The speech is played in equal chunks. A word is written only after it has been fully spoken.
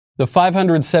The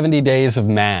 570 days of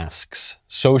masks,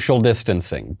 social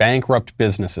distancing, bankrupt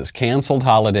businesses, canceled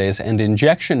holidays, and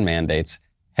injection mandates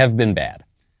have been bad.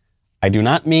 I do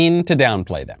not mean to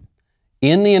downplay them.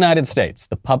 In the United States,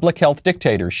 the public health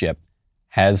dictatorship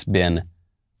has been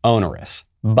onerous.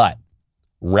 But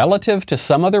relative to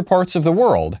some other parts of the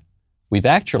world, we've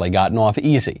actually gotten off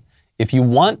easy. If you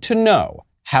want to know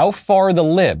how far the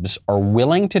libs are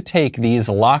willing to take these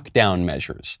lockdown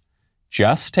measures,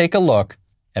 just take a look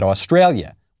at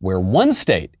Australia, where one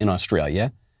state in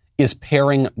Australia is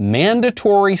pairing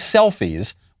mandatory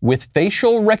selfies with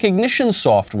facial recognition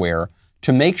software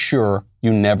to make sure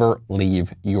you never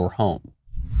leave your home.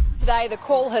 Today, the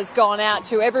call has gone out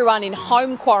to everyone in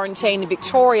home quarantine in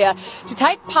Victoria to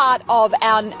take part of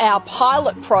our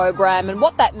pilot program. And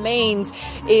what that means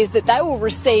is that they will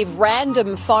receive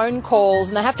random phone calls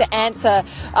and they have to answer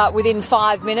within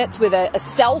 5 minutes with a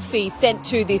selfie sent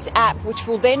to this app, which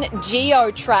will then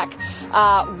geo-track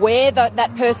where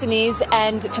that person is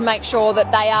and to make sure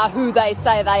that they are who they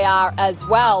say they are as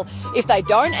well. If they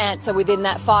don't answer within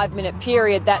that 5-minute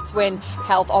period, that's when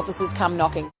health officers come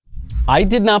knocking. I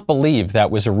did not believe that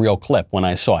was a real clip when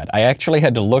I saw it. I actually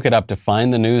had to look it up to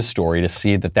find the news story to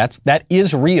see that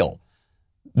is real.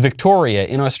 Victoria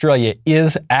in Australia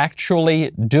is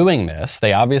actually doing this.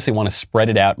 They obviously want to spread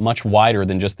it out much wider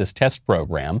than just this test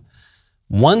program.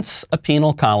 Once a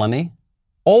penal colony,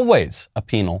 always a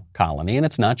penal colony, and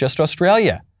it's not just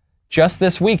Australia. Just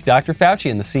this week, Dr.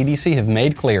 Fauci and the CDC have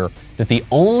made clear that the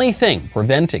only thing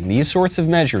preventing these sorts of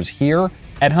measures here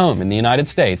at home in the United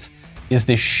States is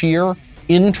the sheer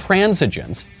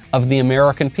intransigence of the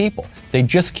American people. They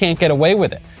just can't get away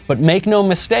with it. But make no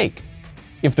mistake,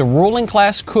 if the ruling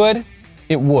class could,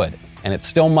 it would. And it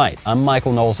still might. I'm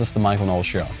Michael Knowles. This is The Michael Knowles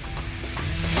Show.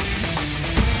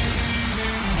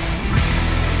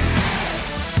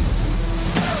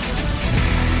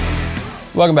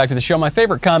 Welcome back to the show. My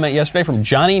favorite comment yesterday from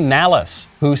Johnny Nallis,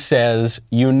 who says,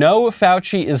 "You know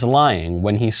Fauci is lying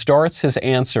when he starts his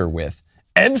answer with,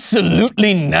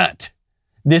 'Absolutely not.'"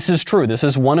 This is true. This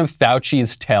is one of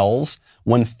Fauci's tells.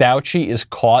 When Fauci is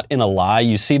caught in a lie,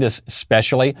 you see this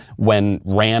especially when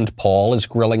Rand Paul is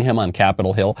grilling him on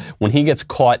Capitol Hill. When he gets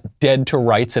caught dead to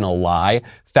rights in a lie,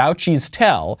 Fauci's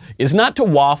tell is not to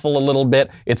waffle a little bit.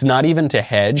 It's not even to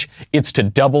hedge. It's to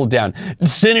double down.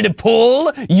 "Senator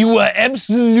Paul, you are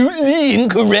absolutely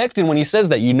incorrect." And when he says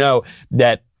that, you know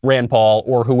that Rand Paul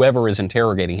or whoever is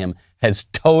interrogating him has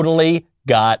totally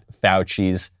got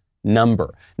Fauci's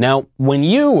number. Now, when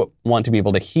you want to be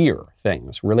able to hear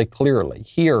things really clearly,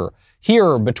 hear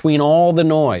between all the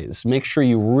noise, make sure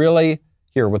you really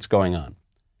hear what's going on,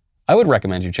 I would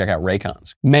recommend you check out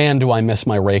Raycons. Man, do I miss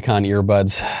my Raycon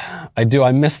earbuds. I do.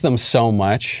 I miss them so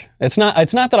much. It's not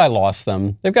that I lost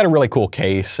them. They've got a really cool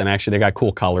case, and actually they got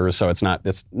cool colors, so it's not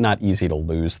easy to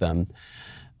lose them.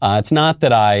 It's not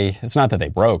that they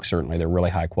broke, certainly. They're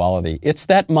really high quality. It's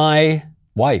that my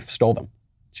wife stole them.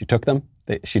 She took them.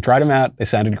 She tried them out. They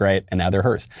sounded great, and now they're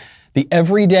hers. The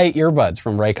everyday earbuds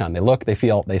from Raycon. They look, they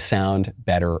feel, they sound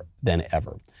better than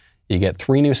ever. You get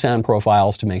 3 new sound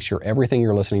profiles to make sure everything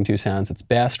you're listening to sounds its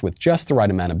best with just the right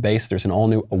amount of bass. There's an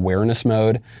all-new awareness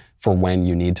mode for when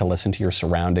you need to listen to your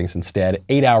surroundings instead.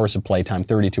 8 hours of playtime,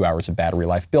 32 hours of battery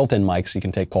life, built-in mics so you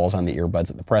can take calls on the earbuds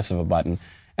at the press of a button.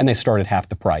 And they start at half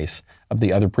the price of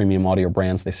the other premium audio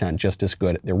brands. They sound just as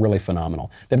good. They're really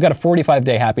phenomenal. They've got a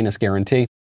 45-day happiness guarantee.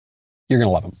 You're going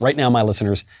to love them. Right now, my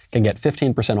listeners can get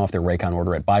 15% off their Raycon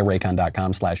order at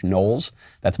buyraycon.com/Knowles.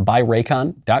 That's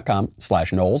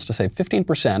buyraycon.com/Knowles to save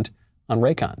 15% on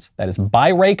Raycons. That is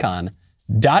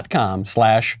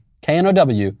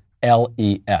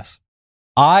buyraycon.com/KNOWLES.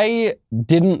 I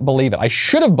didn't believe it. I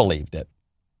should have believed it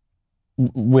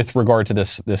with regard to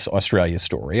this Australia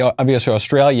story. Obviously,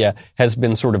 Australia has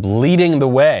been sort of leading the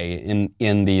way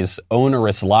in these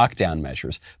onerous lockdown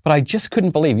measures. But I just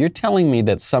couldn't believe. You're telling me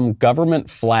that some government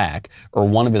flack or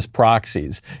one of his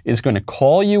proxies is going to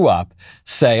call you up,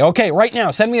 say, "Okay, right now,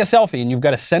 send me a selfie," and you've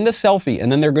got to send a selfie,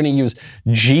 and then they're going to use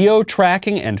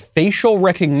geo-tracking and facial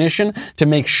recognition to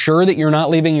make sure that you're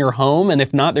not leaving your home, and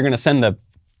if not, they're going to send the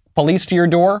police to your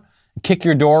door, kick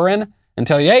your door in, and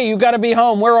tell you, "Hey, you got to be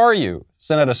home. Where are you?"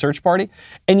 Send out a search party.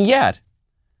 And yet,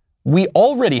 we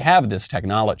already have this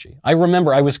technology. I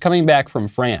remember I was coming back from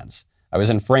France. I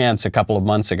was in France a couple of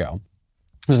months ago.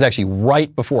 It was actually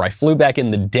right before I flew back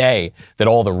in the day that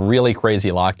all the really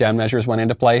crazy lockdown measures went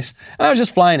into place. And I was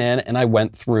just flying in, and I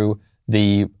went through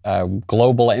the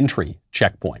global entry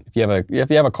checkpoint. If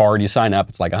you have a card, you sign up.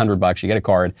 It's like $100. You get a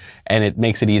card, and it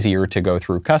makes it easier to go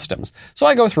through customs. So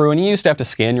I go through, and you used to have to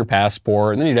scan your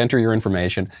passport, and then you'd enter your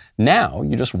information. Now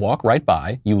you just walk right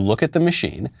by. You look at the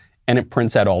machine, and it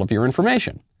prints out all of your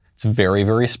information. It's very,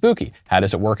 very spooky. How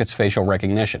does it work? It's facial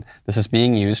recognition. This is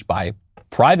being used by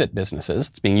private businesses.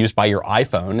 It's being used by your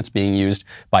iPhone. It's being used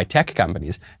by tech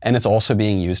companies. And it's also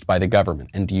being used by the government.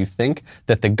 And do you think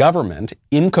that the government,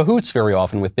 in cahoots very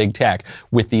often with big tech,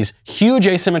 with these huge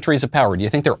asymmetries of power, do you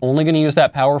think they're only going to use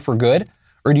that power for good?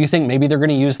 Or do you think maybe they're going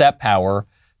to use that power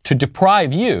to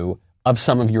deprive you of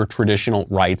some of your traditional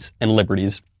rights and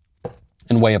liberties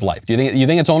and way of life? Do you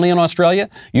think it's only in Australia?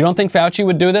 You don't think Fauci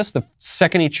would do this the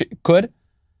second he could?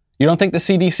 You don't think the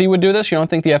CDC would do this? You don't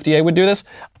think the FDA would do this?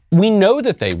 We know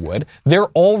that they would. They're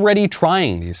already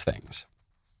trying these things.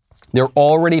 They're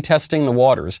already testing the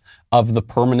waters of the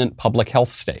permanent public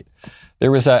health state.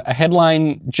 There was a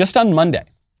headline just on Monday,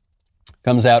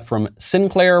 comes out from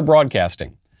Sinclair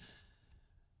Broadcasting.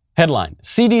 Headline,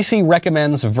 CDC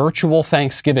recommends virtual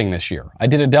Thanksgiving this year. I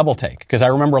did a double take because I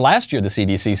remember last year the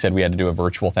CDC said we had to do a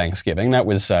virtual Thanksgiving. That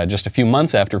was just a few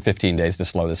months after 15 days to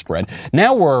slow the spread.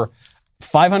 Now we're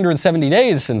 570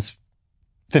 days since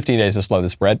 15 days to slow the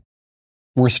spread.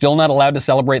 We're still not allowed to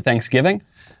celebrate Thanksgiving?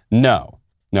 No,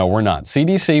 we're not.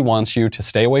 CDC wants you to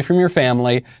stay away from your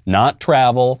family, not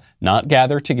travel, not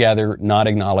gather together, not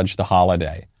acknowledge the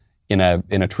holiday in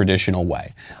a traditional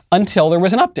way until there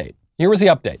was an update. Here was the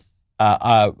update.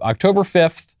 October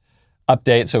 5th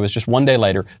update, so it was just one day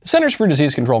later. The Centers for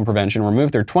Disease Control and Prevention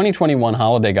removed their 2021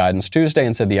 holiday guidance Tuesday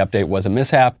and said the update was a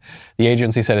mishap. The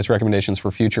agency said its recommendations for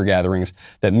future gatherings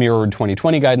that mirrored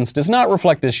 2020 guidance does not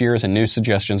reflect this year's, and new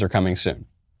suggestions are coming soon.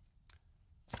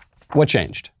 What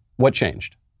changed?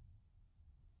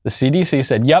 The CDC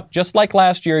said, yep, just like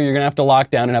last year, you're going to have to lock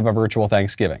down and have a virtual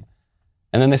Thanksgiving.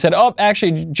 And then they said, oh,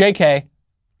 actually, JK.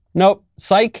 Nope,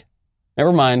 psych,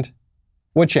 never mind.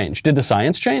 What changed? Did the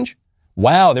science change?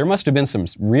 Wow, there must have been some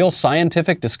real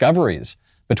scientific discoveries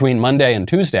between Monday and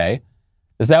Tuesday.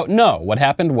 No, what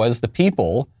happened was the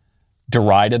people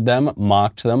derided them,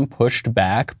 mocked them, pushed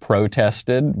back,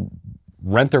 protested,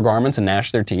 rent their garments and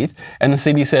gnashed their teeth. And the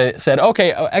CDC said,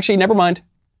 okay, actually, never mind.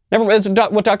 It's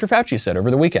what Dr. Fauci said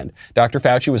over the weekend. Dr.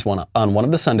 Fauci was on one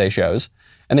of the Sunday shows,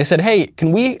 and they said, hey,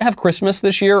 can we have Christmas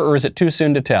this year, or is it too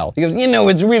soon to tell? He goes,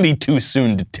 it's really too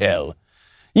soon to tell.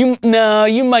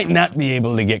 You might not be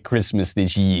able to get Christmas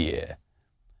this year.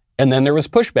 And then there was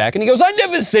pushback, and he goes, I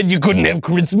never said you couldn't have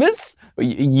Christmas.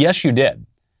 Yes, you did.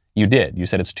 You did. You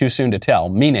said it's too soon to tell,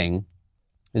 meaning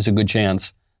there's a good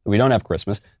chance that we don't have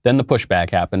Christmas. Then the pushback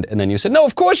happened, and then you said, no,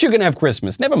 of course you're going to have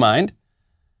Christmas. Never mind.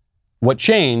 What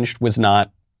changed was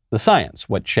not the science.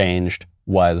 What changed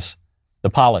was the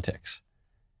politics.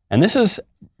 And this is,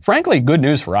 frankly, good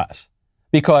news for us.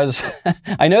 Because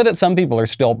I know that some people are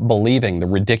still believing the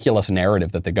ridiculous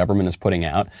narrative that the government is putting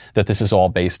out, that this is all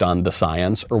based on the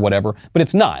science or whatever, but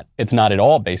it's not. It's not at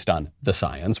all based on the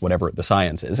science, whatever the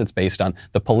science is. It's based on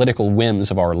the political whims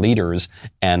of our leaders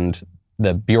and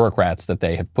the bureaucrats that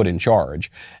they have put in charge.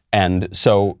 And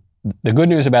so the good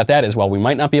news about that is, while we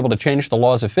might not be able to change the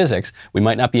laws of physics, we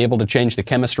might not be able to change the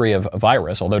chemistry of a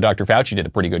virus, although Dr. Fauci did a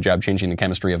pretty good job changing the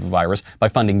chemistry of a virus by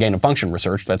funding gain-of-function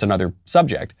research. That's another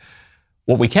subject.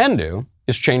 What we can do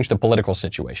is change the political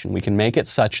situation. We can make it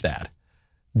such that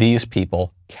these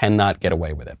people cannot get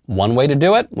away with it. One way to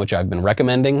do it, which I've been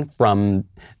recommending from,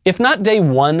 if not day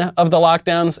one of the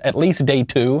lockdowns, at least day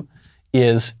two,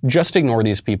 is just ignore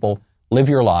these people, live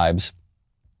your lives,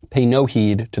 pay no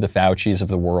heed to the Faucis of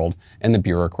the world and the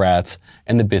bureaucrats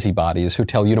and the busybodies who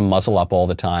tell you to muzzle up all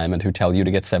the time and who tell you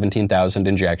to get 17,000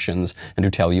 injections and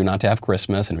who tell you not to have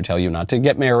Christmas and who tell you not to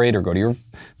get married or go to your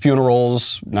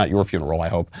funerals, not your funeral, I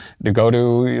hope, to go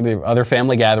to the other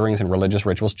family gatherings and religious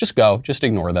rituals. Just go. Just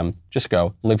ignore them. Just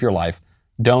go. Live your life.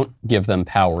 Don't give them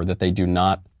power that they do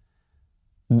not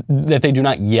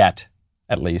yet,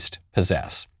 at least,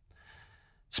 possess.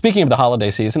 Speaking of the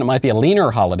holiday season, it might be a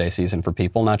leaner holiday season for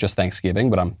people, not just Thanksgiving,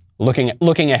 but I'm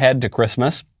looking ahead to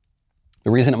Christmas.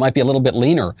 The reason it might be a little bit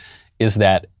leaner is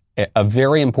that a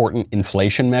very important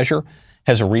inflation measure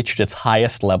has reached its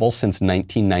highest level since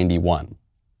 1991.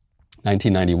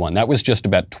 1991. That was just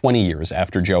about 20 years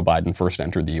after Joe Biden first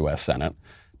entered the U.S. Senate.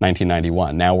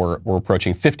 1991. Now we're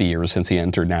approaching 50 years since he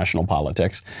entered national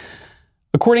politics.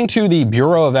 According to the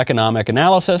Bureau of Economic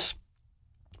Analysis,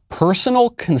 personal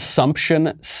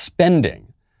consumption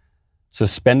spending, so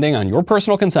spending on your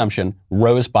personal consumption,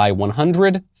 rose by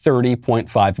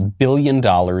 $130.5 billion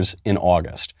in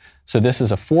August. So this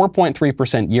is a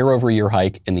 4.3% year-over-year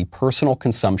hike in the personal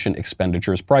consumption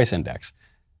expenditures price index.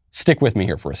 Stick with me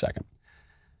here for a second.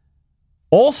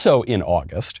 Also in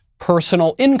August,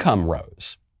 personal income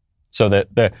rose. So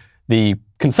the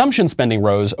consumption spending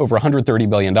rose over $130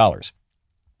 billion.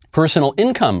 Personal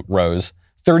income rose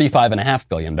 $35.5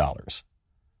 billion.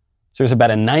 So there's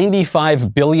about a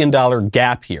 $95 billion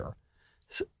gap here.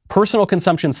 Personal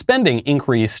consumption spending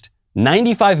increased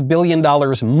 $95 billion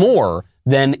more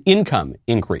than income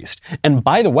increased. And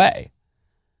by the way,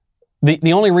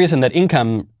 the only reason that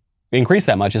income increased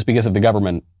that much is because of the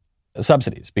government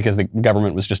subsidies, because the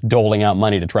government was just doling out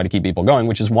money to try to keep people going,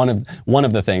 which is one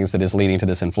of the things that is leading to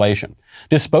this inflation.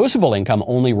 Disposable income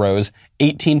only rose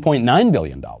 $18.9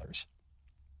 billion.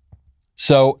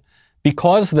 So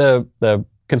because the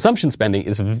consumption spending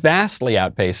is vastly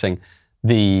outpacing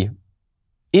the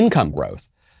income growth,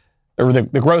 or the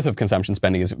growth of consumption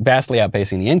spending is vastly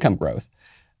outpacing the income growth,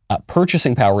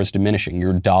 purchasing power is diminishing.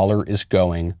 Your dollar is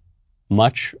going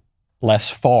much less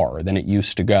far than it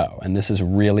used to go. And this is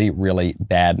really, really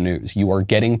bad news. You are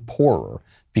getting poorer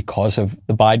because of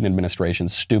the Biden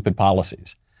administration's stupid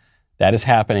policies. That is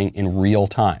happening in real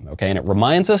time, okay? And it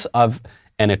reminds us of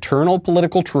an eternal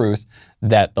political truth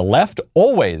that the left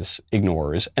always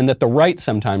ignores and that the right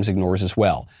sometimes ignores as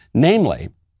well. Namely,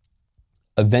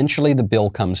 eventually the bill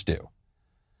comes due.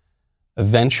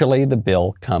 Eventually the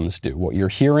bill comes due. What you're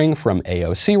hearing from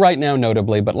AOC right now,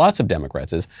 notably, but lots of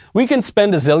Democrats, is we can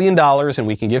spend $1 zillion and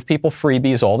we can give people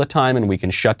freebies all the time and we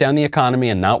can shut down the economy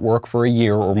and not work for a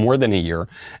year or more than a year,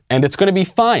 and it's going to be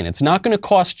fine. It's not going to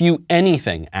cost you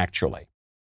anything, actually.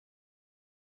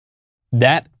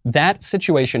 That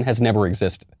situation has never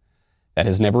existed. That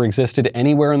has never existed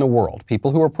anywhere in the world.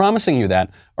 People who are promising you that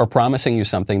are promising you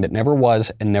something that never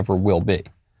was and never will be.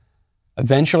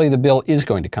 Eventually, the bill is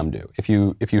going to come due. If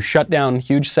you shut down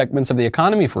huge segments of the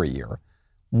economy for a year,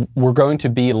 we're going to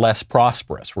be less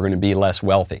prosperous. We're going to be less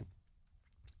wealthy.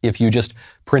 If you just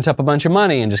print up a bunch of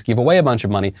money and just give away a bunch of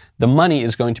money, the money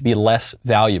is going to be less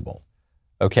valuable.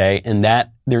 Okay? And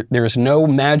that there's no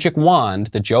magic wand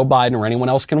that Joe Biden or anyone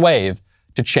else can wave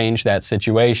to change that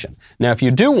situation. Now, if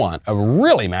you do want a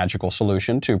really magical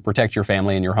solution to protect your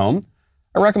family and your home,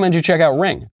 I recommend you check out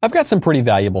Ring. I've got some pretty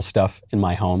valuable stuff in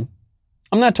my home.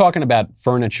 I'm not talking about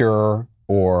furniture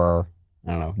or,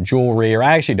 I don't know, jewelry, or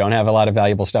I actually don't have a lot of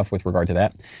valuable stuff with regard to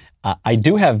that. I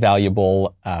do have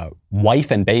valuable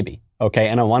wife and baby, okay?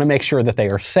 And I want to make sure that they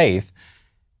are safe.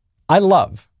 I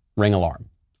love Ring Alarm.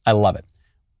 I love it.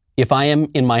 If I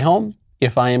am in my home,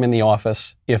 if I am in the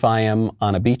office, if I am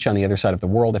on a beach on the other side of the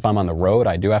world, if I'm on the road,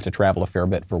 I do have to travel a fair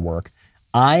bit for work,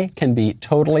 I can be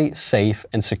totally safe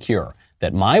and secure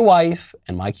that my wife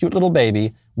and my cute little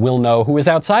baby will know who is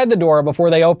outside the door before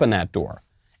they open that door.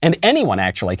 And anyone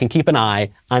actually can keep an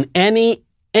eye on any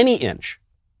inch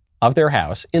of their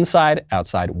house, inside,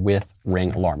 outside, with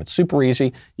Ring Alarm. It's super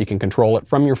easy. You can control it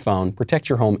from your phone, protect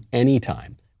your home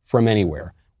anytime, from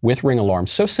anywhere, with Ring Alarm.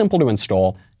 So simple to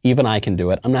install. Even I can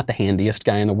do it. I'm not the handiest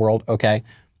guy in the world, okay?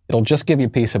 It'll just give you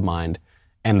peace of mind,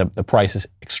 and the price is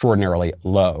extraordinarily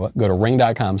low. Go to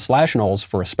ring.com/Knowles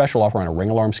for a special offer on a Ring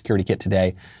Alarm security kit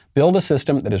today. Build a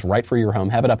system that is right for your home.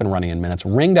 Have it up and running in minutes.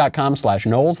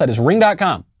 Ring.com/Knowles. That is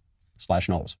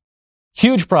ring.com/Knowles.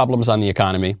 Huge problems on the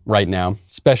economy right now,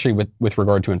 especially with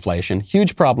regard to inflation.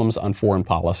 Huge problems on foreign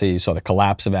policy. You saw the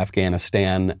collapse of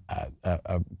Afghanistan,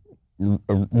 a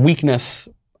weakness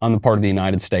on the part of the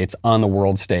United States on the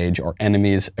world stage, our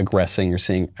enemies aggressing. You're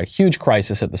seeing a huge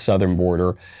crisis at the southern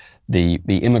border. The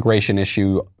immigration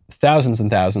issue, thousands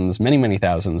and thousands, many, many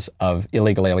thousands of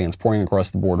illegal aliens pouring across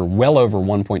the border, well over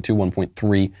 1.2,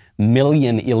 1.3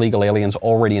 million illegal aliens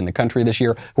already in the country this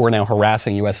year who are now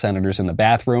harassing U.S. senators in the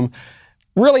bathroom.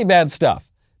 Really bad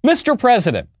stuff. Mr.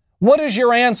 President, what is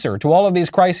your answer to all of these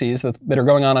crises that are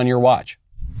going on your watch?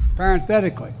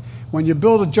 Parenthetically, when you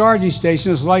build a charging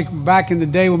station, it's like back in the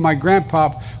day when my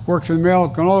grandpa worked for the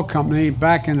American Oil Company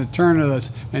back in the turn of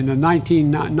in the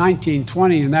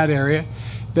 1920 in that area.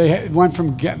 They went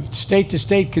from state to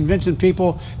state convincing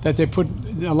people that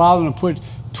allow them to put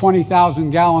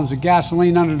 20,000 gallons of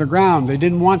gasoline under the ground. They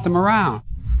didn't want them around.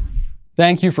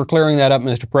 Thank you for clearing that up,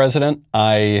 Mr. President.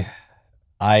 I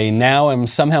now am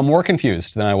somehow more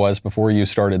confused than I was before you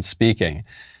started speaking.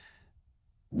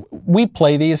 We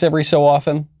play these every so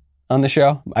often on the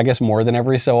show, I guess more than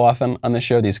every so often on the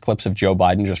show, these clips of Joe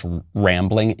Biden just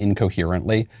rambling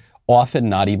incoherently, often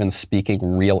not even speaking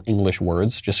real English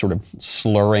words, just sort of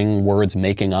slurring words,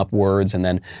 making up words, and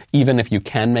then even if you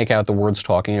can make out the words,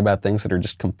 talking about things that are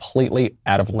just completely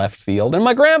out of left field. And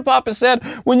my grandpapa said,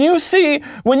 when you go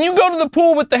to the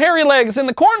pool with the hairy legs and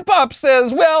the corn pop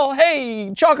says, well,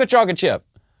 hey, chugga chugga chip,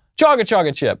 chugga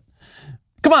chugga chip.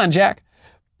 Come on, Jack.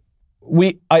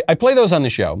 I play those on the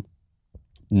show,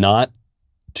 not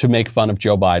to make fun of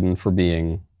Joe Biden for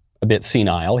being a bit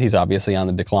senile. He's obviously on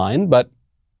the decline, but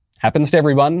happens to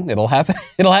everyone. It'll happen.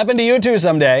 It'll happen to you too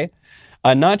someday.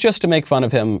 Not just to make fun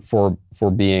of him for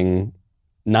being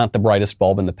not the brightest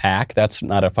bulb in the pack. That's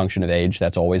not a function of age.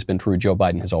 That's always been true. Joe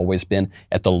Biden has always been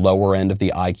at the lower end of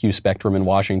the IQ spectrum in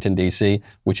Washington, D.C.,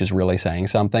 which is really saying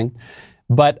something.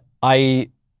 But I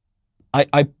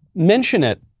mention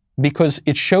it because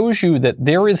it shows you that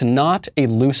there is not a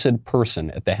lucid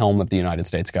person at the helm of the United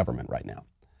States government right now.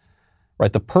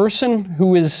 Right? The person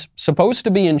who is supposed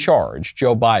to be in charge,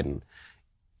 Joe Biden,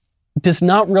 does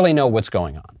not really know what's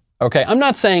going on. Okay? I'm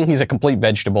not saying he's a complete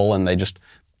vegetable and they just,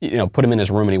 put him in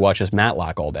his room and he watches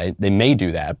Matlock all day. They may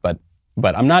do that, but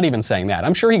I'm not even saying that.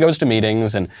 I'm sure he goes to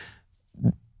meetings and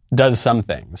does some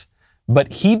things.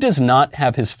 But he does not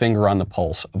have his finger on the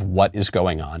pulse of what is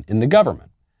going on in the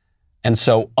government. And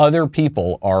so other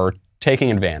people are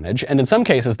taking advantage, and in some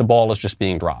cases, the ball is just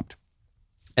being dropped.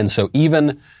 And so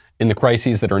even in the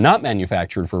crises that are not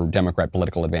manufactured for Democrat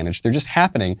political advantage, they're just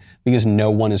happening because no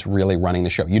one is really running the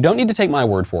show. You don't need to take my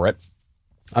word for it.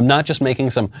 I'm not just making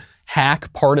some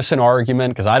hack partisan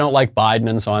argument because I don't like Biden,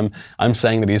 and so I'm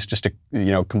saying that he's just a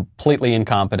completely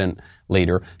incompetent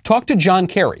leader. Talk to John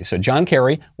Kerry. So John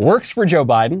Kerry works for Joe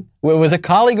Biden, was a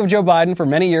colleague of Joe Biden for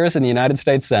many years in the United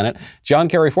States Senate. John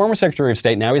Kerry, former Secretary of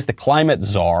State, now he's the climate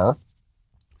czar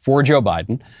for Joe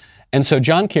Biden. And so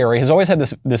John Kerry has always had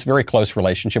this very close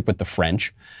relationship with the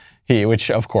French, which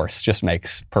of course just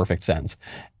makes perfect sense.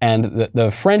 And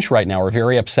the French right now are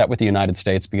very upset with the United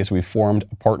States because we've formed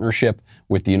a partnership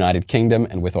with the United Kingdom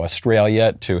and with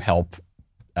Australia to help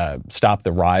stop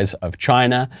the rise of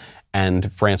China.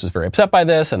 And France was very upset by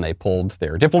this, and they pulled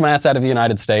their diplomats out of the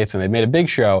United States, and they made a big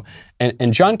show.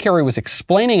 And John Kerry was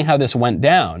explaining how this went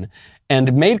down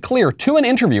and made clear to an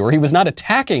interviewer, he was not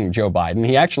attacking Joe Biden.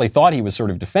 He actually thought he was sort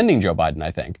of defending Joe Biden,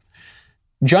 I think.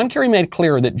 John Kerry made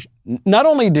clear that not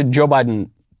only did Joe Biden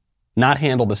not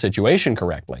handle the situation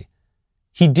correctly,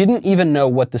 he didn't even know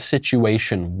what the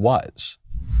situation was.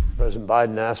 President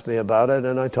Biden asked me about it,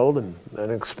 and I told him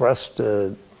and expressed...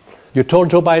 You told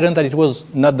Joe Biden that it was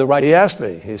not the right... He asked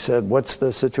me. He said, what's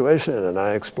the situation? And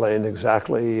I explained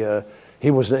exactly. He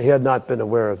had not been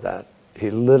aware of that. He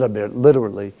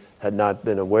literally had not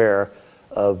been aware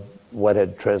of what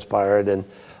had transpired. And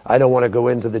I don't want to go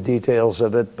into the details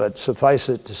of it, but suffice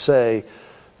it to say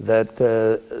that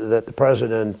the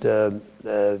president,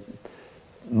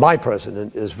 my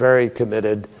president, is very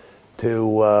committed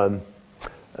to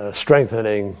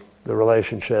strengthening the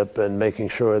relationship and making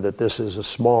sure that this is a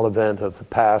small event of the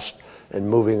past and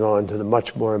moving on to the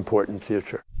much more important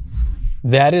future.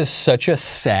 That is such a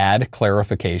sad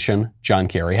clarification John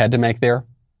Kerry had to make there.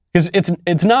 Because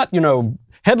it's not,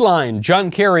 headline, John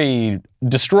Kerry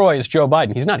destroys Joe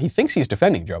Biden. He's not. He thinks he's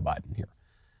defending Joe Biden here.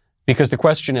 Because the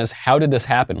question is, how did this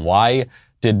happen? Why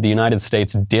did the United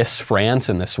States diss France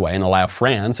in this way and allow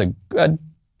France, a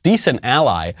decent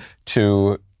ally,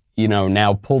 to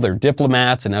now pull their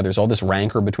diplomats, and now there's all this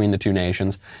rancor between the two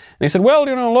nations. And he said, well,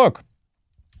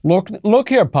 look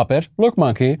here, puppet, look,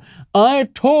 monkey. I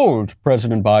told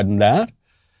President Biden that.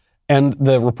 And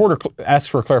the reporter asked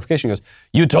for a clarification. He goes,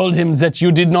 you told him that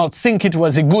you did not think it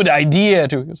was a good idea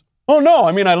to... He goes, oh, no,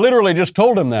 I literally just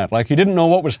told him that. Like, he didn't know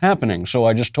what was happening, so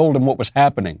I just told him what was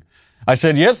happening. I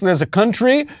said, yes, there's a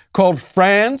country called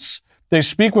France. They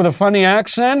speak with a funny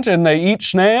accent, and they eat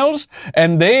snails,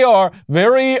 and they are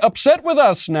very upset with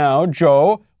us now,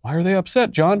 Joe. Why are they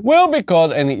upset, John? Well,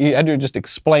 because... And he had to just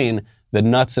explain the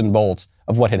nuts and bolts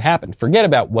of what had happened. Forget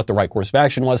about what the right course of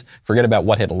action was. Forget about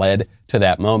what had led to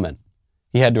that moment.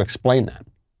 He had to explain that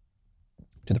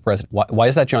to the president. Why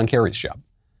is that John Kerry's job?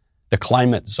 The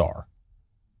climate czar.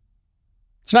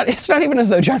 It's not even as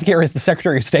though John Kerry is the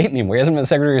Secretary of State anymore. He hasn't been the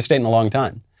Secretary of State in a long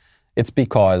time. It's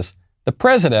because the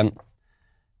president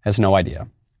has no idea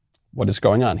what is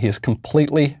going on. He is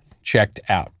completely checked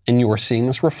out. And you are seeing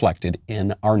this reflected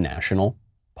in our national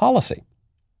policy.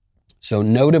 So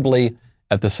notably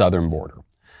at the southern border.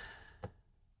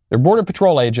 They're Border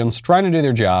Patrol agents trying to do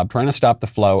their job, trying to stop the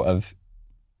flow of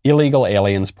illegal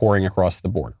aliens pouring across the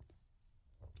border.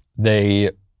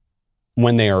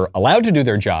 When they are allowed to do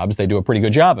their jobs, they do a pretty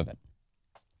good job of it.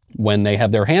 When they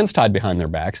have their hands tied behind their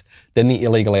backs, then the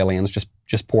illegal aliens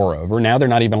just pour over. Now they're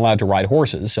not even allowed to ride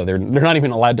horses, so they're not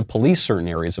even allowed to police certain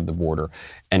areas of the border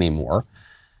anymore.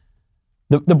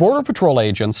 The Border Patrol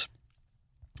agents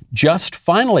just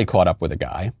finally caught up with a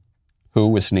guy who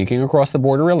was sneaking across the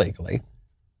border illegally,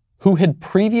 who had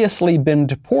previously been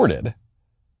deported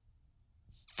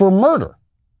for murder.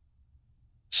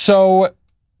 So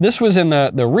this was in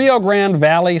the Rio Grande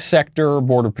Valley sector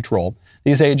Border Patrol.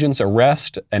 These agents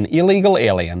arrest an illegal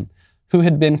alien who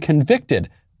had been convicted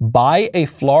by a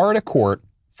Florida court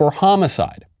for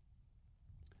homicide.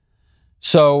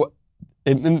 So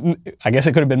I guess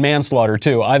it could have been manslaughter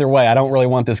too. Either way, I don't really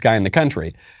want this guy in the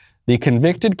country. The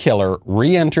convicted killer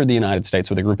re-entered the United States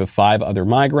with a group of 5 other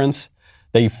migrants.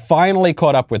 They finally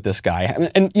caught up with this guy.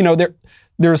 And you know,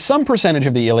 there's some percentage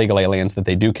of the illegal aliens that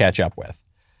they do catch up with.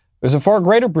 There's a far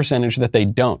greater percentage that they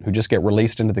don't, who just get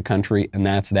released into the country, and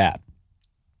that's that.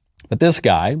 But this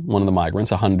guy, one of the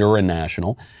migrants, a Honduran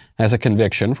national, has a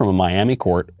conviction from a Miami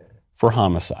court for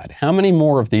homicide. How many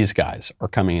more of these guys are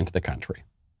coming into the country?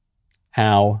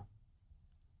 How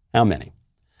many?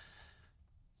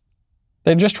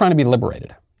 They're just trying to be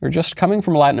liberated. They're just coming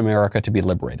from Latin America to be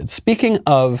liberated. Speaking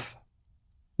of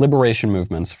liberation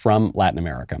movements from Latin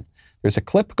America, there's a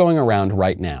clip going around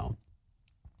right now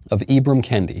of Ibram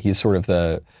Kendi. He's sort of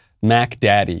the Mac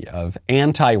Daddy of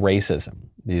anti-racism,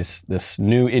 this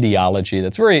new ideology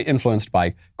that's very influenced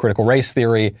by critical race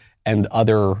theory and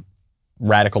other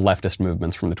radical leftist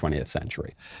movements from the 20th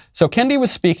century. So Kendi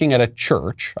was speaking at a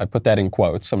church. I put that in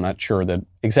quotes. I'm not sure the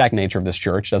exact nature of this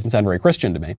church. It doesn't sound very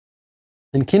Christian to me.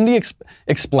 And Kendi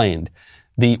explained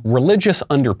the religious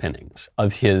underpinnings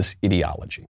of his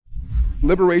ideology.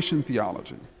 Liberation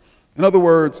theology. In other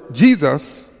words,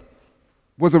 Jesus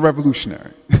was a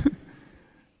revolutionary.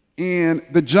 And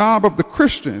the job of the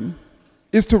Christian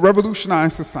is to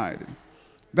revolutionize society.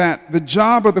 That the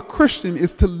job of the Christian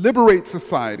is to liberate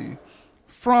society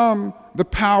from the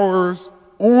powers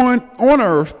on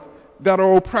earth that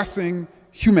are oppressing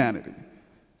humanity.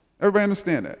 Everybody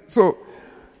understand that? So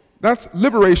that's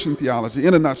liberation theology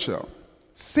in a nutshell.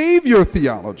 Savior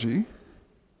theology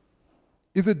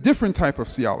is a different type of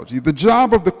theology. The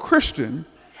job of the Christian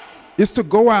is to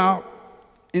go out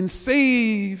and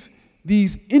save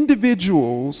these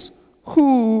individuals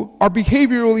who are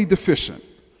behaviorally deficient.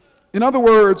 In other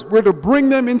words, we're to bring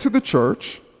them into the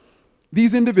church,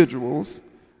 these individuals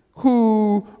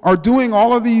who are doing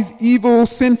all of these evil,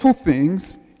 sinful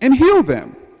things, and heal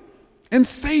them and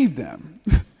save them.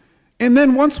 And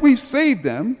then once we've saved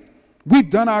them, we've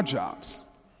done our jobs.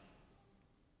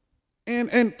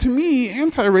 And to me,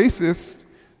 anti-racists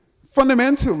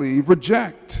fundamentally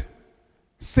reject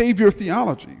savior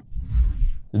theology.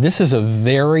 This is a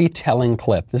very telling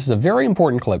clip. This is a very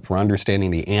important clip for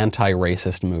understanding the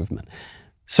anti-racist movement.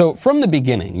 So from the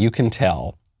beginning, you can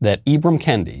tell that Ibram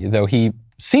Kendi, though he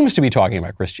seems to be talking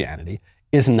about Christianity,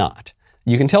 is not.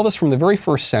 You can tell this from the very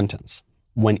first sentence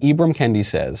when Ibram Kendi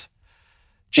says,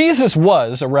 Jesus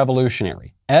was a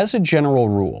revolutionary. As a general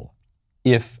rule,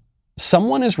 if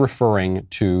someone is referring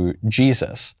to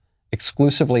Jesus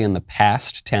exclusively in the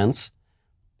past tense,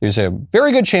 there's a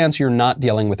very good chance you're not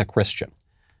dealing with a Christian,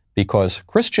 because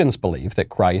Christians believe that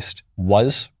Christ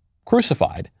was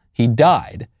crucified, he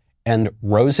died, and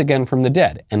rose again from the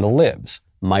dead, and lives.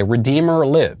 My Redeemer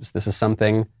lives. This is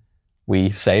something we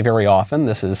say very often.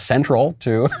 This is central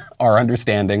to our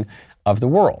understanding of the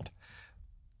world.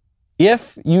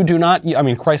 If you do not,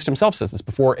 Christ himself says this,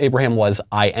 before Abraham was,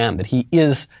 I am, that he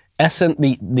is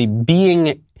the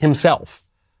being himself,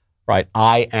 right?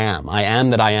 I am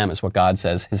that I am is what God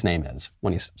says his name is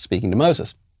when he's speaking to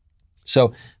Moses.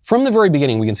 So from the very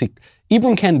beginning, we can see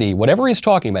Ibram Kendi, whatever he's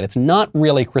talking about, it's not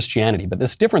really Christianity, but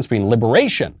this difference between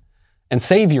liberation and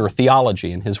savior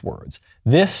theology, in his words.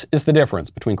 This is the difference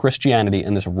between Christianity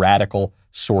and this radical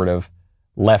sort of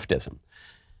leftism.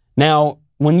 Now,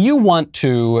 when you want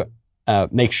to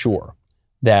make sure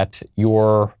that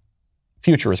your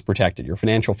future is protected, your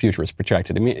financial future is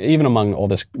protected, even among all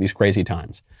these crazy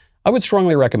times, I would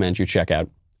strongly recommend you check out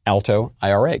Alto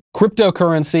IRA.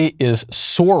 Cryptocurrency is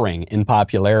soaring in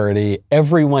popularity.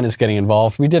 Everyone is getting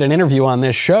involved. We did an interview on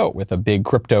this show with a big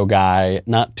crypto guy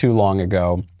not too long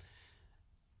ago.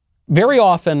 Very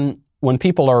often, when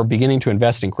people are beginning to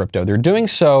invest in crypto, they're doing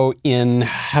so in,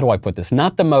 how do I put this,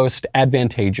 not the most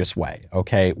advantageous way,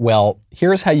 okay? Well,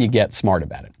 here's how you get smart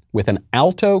about it. With an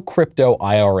Alto Crypto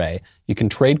IRA, you can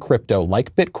trade crypto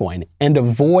like Bitcoin and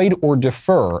avoid or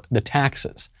defer the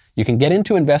taxes. You can get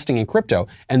into investing in crypto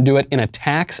and do it in a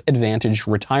tax-advantaged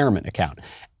retirement account.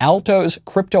 Alto's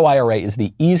Crypto IRA is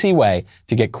the easy way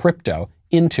to get crypto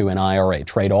into an IRA.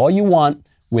 Trade all you want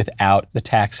without the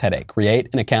tax headache. Create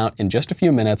an account in just a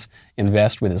few minutes.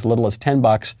 Invest with as little as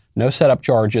 $10. No setup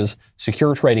charges.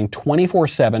 Secure trading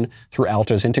 24/7 through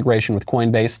Alto's integration with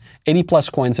Coinbase. 80-plus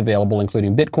coins available,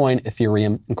 including Bitcoin,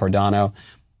 Ethereum, and Cardano.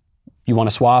 You want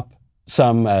to swap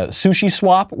some sushi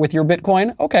swap with your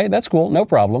Bitcoin? Okay, that's cool. No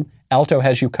problem. Alto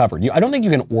has you covered. I don't think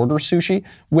you can order sushi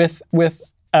with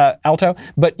Alto,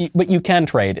 but you can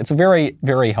trade. It's very,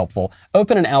 very helpful.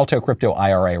 Open an Alto Crypto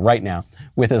IRA right now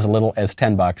with as little as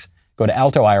 $10. Go to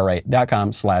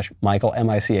altoira.com/Michael, Michael,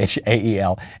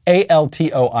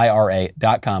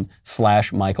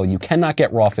 altoira.com/Michael. You cannot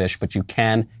get raw fish, but you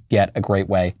can get a great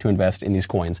way to invest in these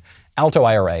coins.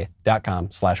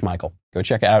 altoira.com/Michael. Go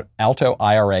check out Alto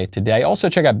IRA today. Also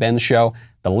check out Ben's show,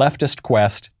 The Leftist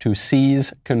Quest to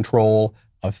Seize Control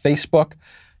of Facebook.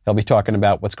 He'll be talking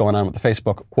about what's going on with the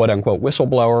Facebook quote-unquote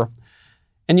whistleblower.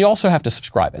 And you also have to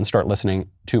subscribe and start listening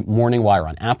to Morning Wire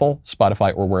on Apple,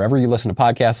 Spotify, or wherever you listen to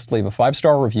podcasts. Leave a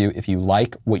 5-star review if you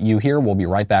like what you hear. We'll be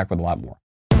right back with a lot more.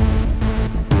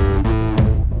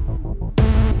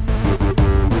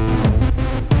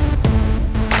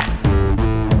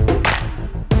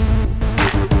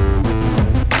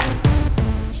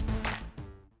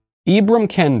 Ibram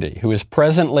Kendi, who is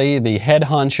presently the head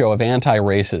honcho of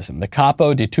anti-racism, the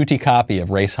capo di tutti capi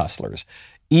of race hustlers.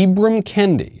 Ibram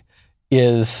Kendi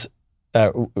has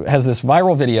this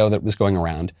viral video that was going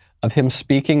around of him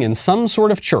speaking in some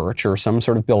sort of church or some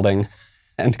sort of building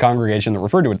and congregation that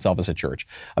referred to itself as a church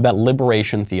about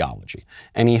liberation theology.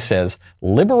 And he says,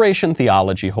 liberation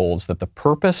theology holds that the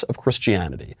purpose of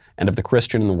Christianity and of the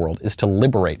Christian in the world is to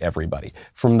liberate everybody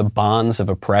from the bonds of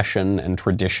oppression and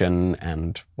tradition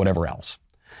and whatever else.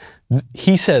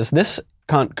 He says this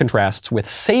contrasts with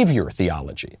savior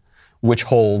theology, which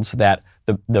holds that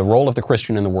the role of the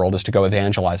Christian in the world is to go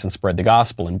evangelize and spread the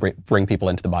gospel and bring people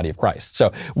into the body of Christ.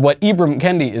 So what Ibram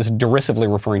Kendi is derisively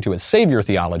referring to as savior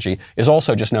theology is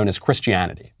also just known as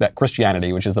Christianity. That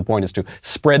Christianity, which is the point, is to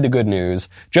spread the good news,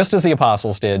 just as the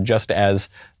apostles did, just as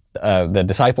the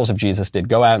disciples of Jesus did,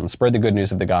 go out and spread the good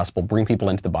news of the gospel, bring people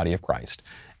into the body of Christ,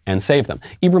 and save them.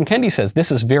 Ibram Kendi says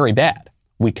this is very bad.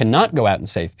 We cannot go out and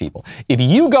save people. If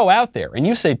you go out there and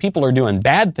you say people are doing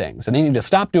bad things and they need to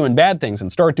stop doing bad things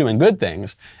and start doing good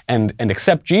things and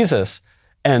accept Jesus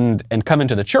and come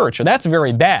into the church, that's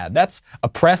very bad. That's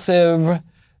oppressive.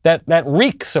 That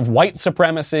reeks of white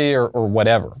supremacy or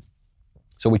whatever.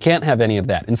 So we can't have any of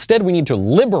that. Instead, we need to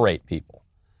liberate people.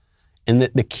 And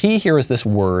the key here is this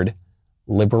word,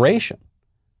 liberation.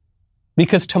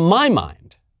 Because to my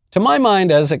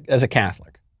mind as a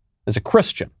Catholic, as a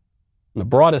Christian, in the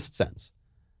broadest sense,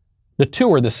 the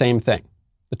two are the same thing.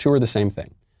 The two are the same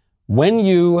thing. When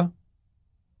you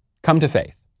come to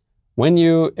faith, when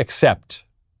you accept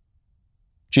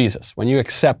Jesus, when you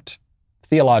accept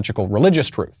theological, religious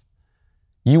truth,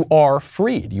 you are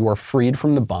freed. You are freed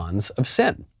from the bonds of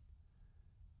sin.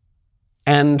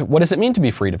 And what does it mean to be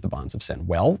freed of the bonds of sin?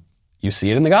 Well, you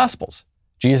see it in the Gospels.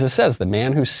 Jesus says the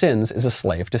man who sins is a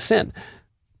slave to sin.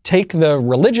 Take the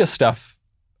religious stuff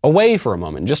away for a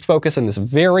moment. Just focus in this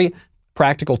very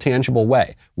practical, tangible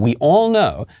way. We all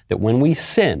know that when we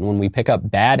sin, when we pick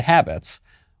up bad habits,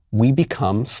 we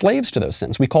become slaves to those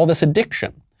sins. We call this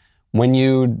addiction. When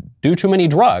you do too many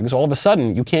drugs, all of a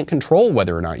sudden you can't control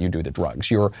whether or not you do the drugs.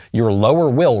 Your lower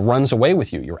will runs away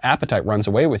with you. Your appetite runs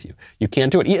away with you. You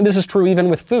can't do it. This is true even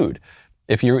with food.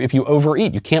 If you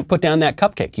overeat, you can't put down that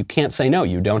cupcake. You can't say no.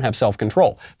 You don't have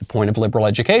self-control. The point of liberal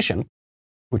education,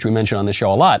 which we mention on this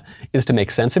show a lot, is to make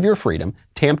sense of your freedom,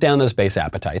 tamp down those base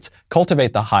appetites,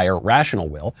 cultivate the higher rational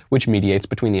will, which mediates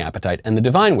between the appetite and the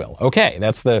divine will. Okay,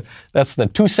 that's the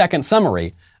 2-second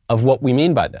summary of what we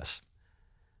mean by this.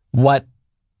 What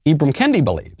Ibram Kendi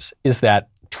believes is that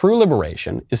true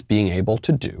liberation is being able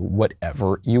to do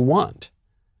whatever you want.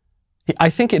 I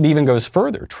think it even goes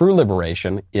further. True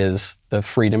liberation is the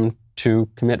freedom to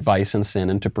commit vice and sin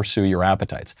and to pursue your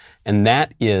appetites. And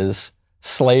that is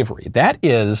slavery. That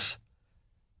is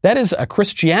a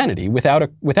Christianity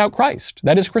without Christ.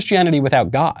 That is Christianity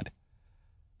without God.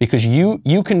 Because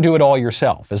you can do it all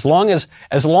yourself. As long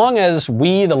as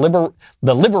we, the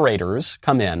liberators,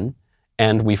 come in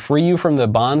and we free you from the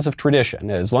bonds of tradition,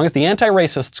 as long as the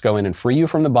anti-racists go in and free you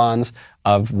from the bonds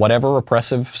of whatever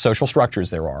oppressive social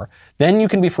structures there are, then you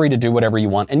can be free to do whatever you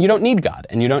want. And you don't need God,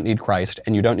 and you don't need Christ,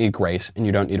 and you don't need grace, and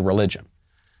you don't need religion.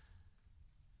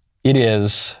 It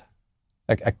is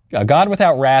a God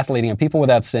without wrath, leading a people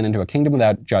without sin into a kingdom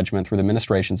without judgment through the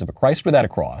ministrations of a Christ without a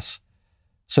cross,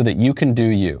 so that you can do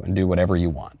you and do whatever you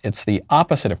want. It's the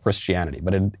opposite of Christianity,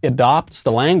 but it adopts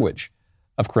the language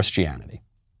of Christianity.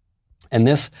 And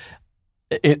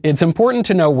it's important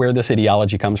to know where this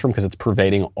ideology comes from because it's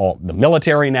pervading all the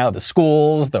military now, the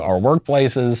schools, our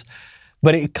workplaces.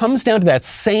 But it comes down to that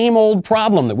same old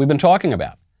problem that we've been talking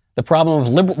about. The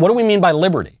problem of what do we mean by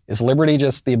liberty? Is liberty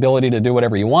just the ability to do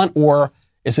whatever you want, or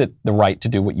is it the right to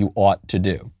do what you ought to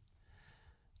do?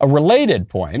 A related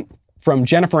point from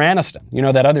Jennifer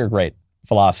Aniston, that other great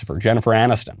philosopher, Jennifer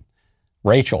Aniston,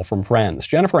 Rachel from Friends.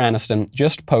 Jennifer Aniston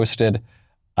just posted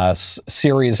a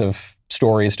series of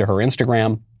stories to her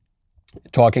Instagram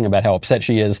talking about how upset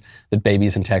she is that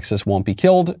babies in Texas won't be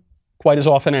killed quite as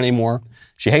often anymore.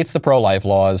 She hates the pro-life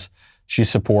laws. She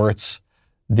supports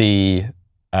the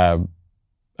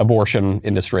abortion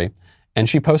industry. And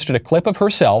she posted a clip of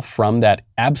herself from that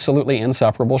absolutely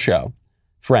insufferable show,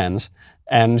 Friends.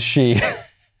 And she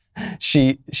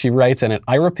writes in it,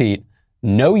 I repeat,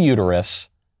 no uterus,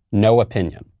 no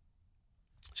opinion.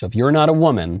 So if you're not a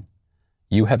woman,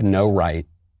 you have no right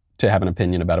to have an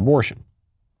opinion about abortion.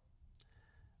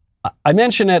 I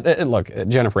mention it, look,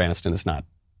 Jennifer Aniston is not,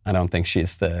 I don't think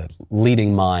she's the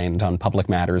leading mind on public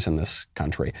matters in this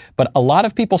country. But a lot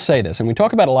of people say this, and we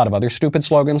talk about a lot of other stupid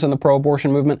slogans in the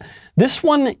pro-abortion movement. This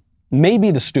one may be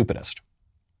the stupidest.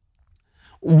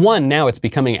 One, now it's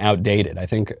becoming outdated. I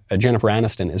think Jennifer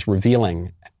Aniston is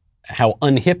revealing how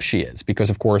unhip she is because,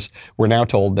 of course, we're now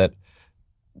told that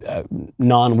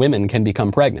non-women can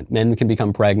become pregnant. Men can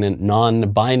become pregnant.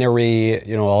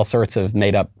 Non-binary, all sorts of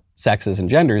made-up sexes and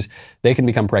genders, they can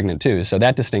become pregnant too. So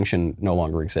that distinction no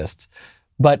longer exists.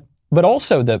 But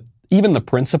also even the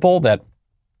principle that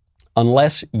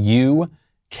unless you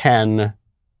can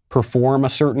perform a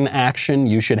certain action,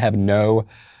 you should have no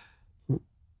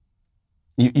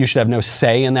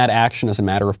say in that action as a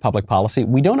matter of public policy.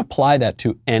 We don't apply that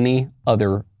to any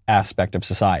other aspect of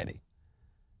society.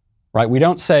 Right? We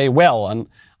don't say, well,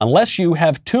 unless you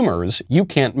have tumors, you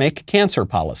can't make cancer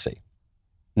policy.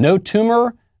 No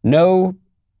tumor, no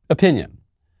opinion.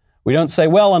 We don't say,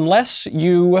 well, unless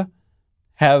you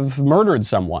have murdered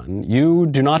someone, you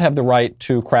do not have the right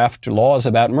to craft laws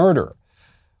about murder.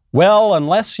 Well,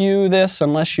 unless you this,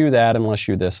 unless you that, unless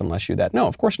you this, unless you that. No,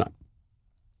 of course not.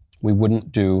 We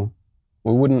wouldn't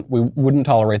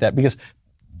tolerate that because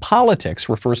politics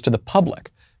refers to the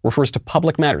public, refers to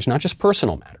public matters, not just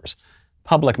personal matters,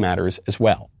 public matters as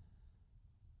well.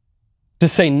 To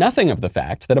say nothing of the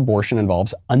fact that abortion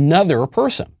involves another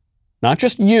person, not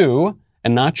just you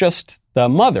and not just the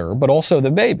mother, but also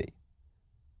the baby.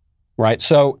 Right?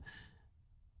 So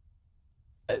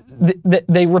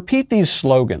they repeat these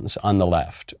slogans on the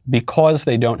left because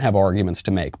they don't have arguments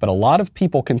to make. But a lot of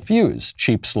people confuse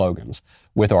cheap slogans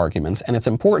with arguments. And it's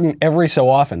important every so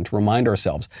often to remind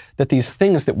ourselves that these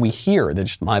things that we hear, that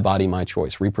just my body, my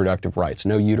choice, reproductive rights,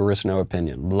 no uterus, no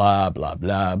opinion, blah, blah,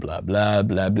 blah, blah, blah,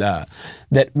 blah, blah,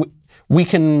 that we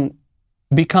can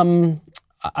become,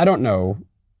 I don't know,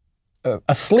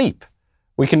 asleep.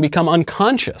 We can become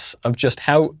unconscious of just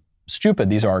how stupid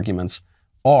these arguments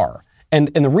are. And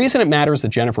the reason it matters that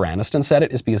Jennifer Aniston said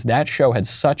it is because that show had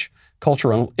such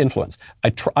cultural influence.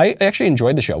 I actually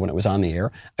enjoyed the show when it was on the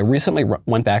air. I recently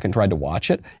went back and tried to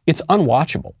watch it. It's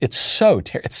unwatchable. It's so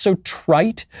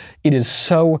trite. It is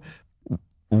so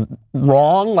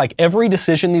wrong. Like every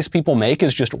decision these people make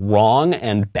is just wrong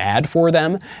and bad for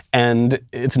them. And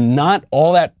it's not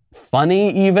all that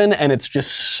funny even, and it's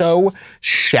just so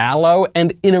shallow.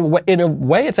 And in a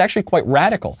way, it's actually quite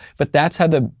radical. But that's how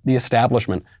the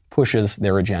establishment pushes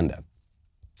their agenda.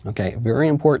 Okay, very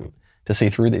important to see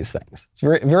through these things. It's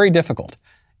very, very difficult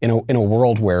in a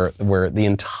world where the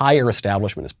entire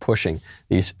establishment is pushing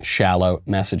these shallow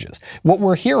messages. What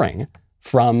we're hearing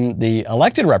from the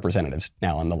elected representatives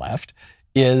now on the left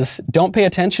is don't pay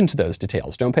attention to those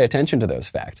details. Don't pay attention to those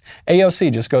facts.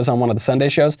 AOC just goes on one of the Sunday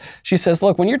shows. She says,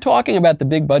 look, when you're talking about the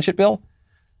big budget bill,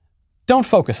 don't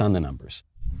focus on the numbers.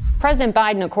 President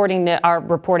Biden, according to our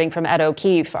reporting from Ed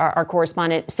O'Keefe, our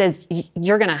correspondent, says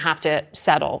you're going to have to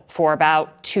settle for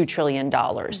about $2 trillion.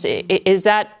 Is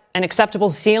that an acceptable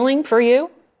ceiling for you?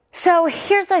 So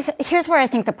here's where I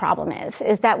think the problem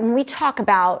is that when we talk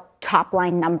about top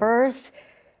line numbers,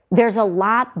 there's a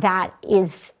lot that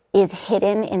is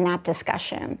hidden in that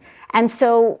discussion. And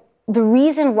so the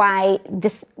reason why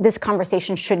this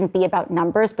conversation shouldn't be about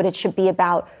numbers, but it should be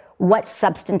about what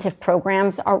substantive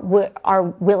programs are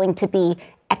willing to be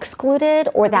excluded,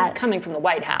 or that's coming from the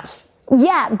White House.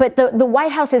 Yeah, but the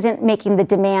White House isn't making the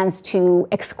demands to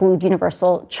exclude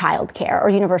universal child care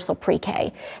or universal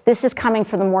pre-K. This is coming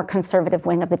from the more conservative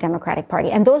wing of the Democratic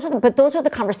Party. And those are the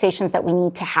conversations that we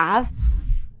need to have.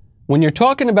 When you're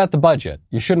talking about the budget,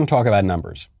 you shouldn't talk about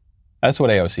numbers. That's what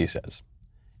AOC says.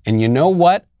 And you know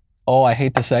what? Oh, I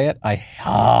hate to say it. I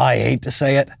hate to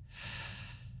say it.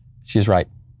 She's right.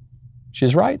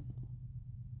 She's right.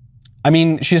 I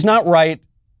mean, she's not right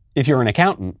if you're an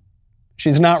accountant.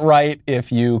 She's not right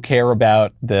if you care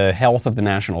about the health of the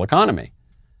national economy.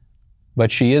 But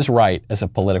she is right as a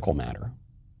political matter.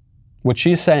 What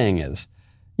she's saying is,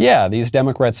 yeah, these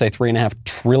Democrats say $3.5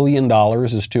 trillion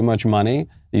is too much money.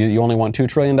 You only want $2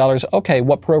 trillion. Okay,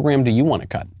 what program do you want to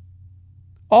cut?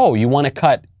 Oh, you want to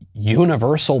cut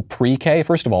universal pre-K?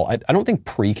 First of all, I don't think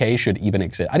pre-K should even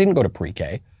exist. I didn't go to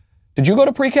pre-K. Did you go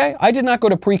to pre-K? I did not go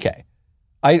to pre-K.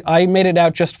 I made it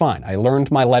out just fine. I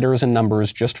learned my letters and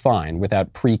numbers just fine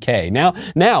without pre-K. Now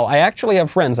I actually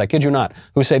have friends, I kid you not,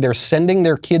 who say they're sending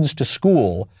their kids to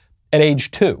school at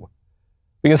age 2.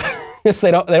 because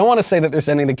they don't want to say that they're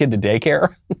sending the kid to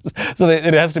daycare. So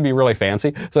it has to be really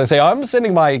fancy. So they say, I'm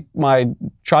sending my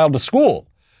child to school.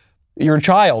 Your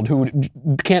child who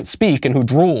can't speak and who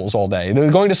drools all day. They're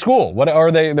going to school. What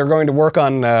are they? They're going to work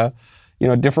on,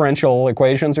 differential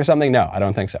equations or something? No, I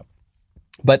don't think so.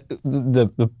 But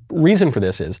the reason for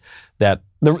this is that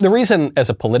the reason as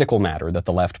a political matter that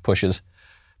the left pushes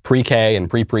pre-K and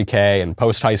pre-pre-K and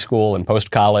post-high school and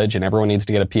post-college and everyone needs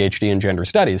to get a PhD in gender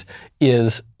studies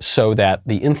is so that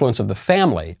the influence of the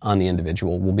family on the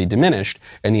individual will be diminished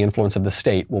and the influence of the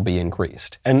state will be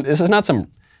increased. And this is not some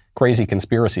crazy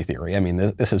conspiracy theory. I mean,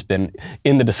 this has been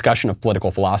in the discussion of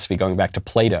political philosophy going back to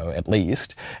Plato, at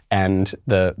least, and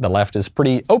the left is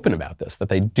pretty open about this, that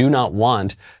they do not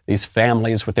want these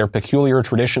families with their peculiar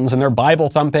traditions and their Bible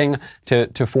thumping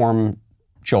to form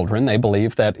children. They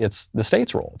believe that it's the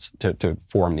state's role to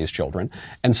form these children,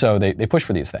 and so they push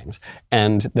for these things.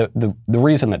 And the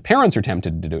reason that parents are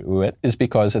tempted to do it is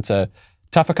because it's a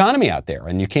tough economy out there,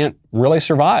 and you can't really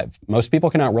survive. Most people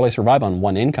cannot really survive on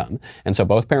one income, and so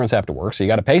both parents have to work, so you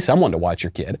got to pay someone to watch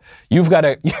your kid. You've got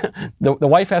to, the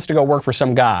wife has to go work for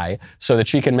some guy so that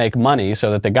she can make money,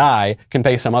 so that the guy can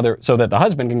pay so that the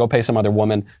husband can go pay some other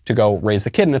woman to go raise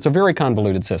the kid, and it's a very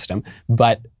convoluted system.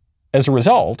 But as a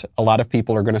result, a lot of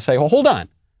people are going to say, well, hold on,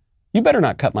 you better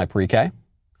not cut my pre-K.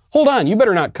 Hold on, you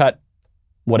better not cut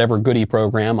whatever goodie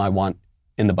program I want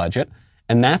in the budget,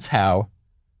 and that's how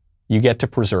you get to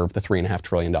preserve the $3.5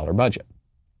 trillion budget.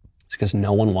 It's because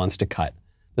no one wants to cut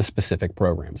the specific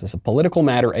programs. As a political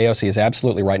matter, AOC is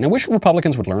absolutely right. And I wish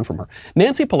Republicans would learn from her.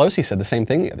 Nancy Pelosi said the same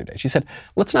thing the other day. She said,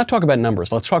 let's not talk about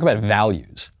numbers. Let's talk about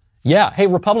values. Yeah, hey,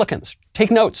 Republicans, take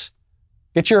notes.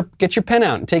 Get your pen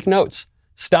out and take notes.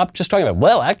 Stop just talking about,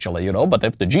 well, actually, but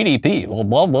if the GDP,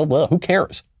 blah, blah, blah, who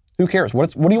cares? Who cares?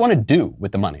 What do you want to do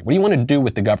with the money? What do you want to do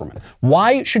with the government?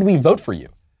 Why should we vote for you?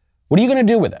 What are you going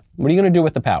to do with it? What are you going to do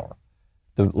with the power?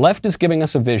 The left is giving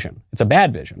us a vision. It's a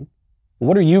bad vision.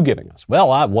 What are you giving us? Well,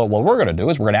 what we're going to do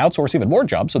is we're going to outsource even more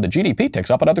jobs so the GDP takes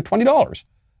up another $20.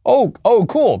 Oh,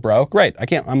 cool, bro. Great.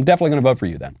 I'm definitely going to vote for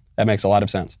you then. That makes a lot of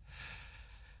sense.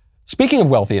 Speaking of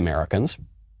wealthy Americans,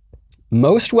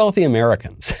 most wealthy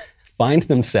Americans find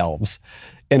themselves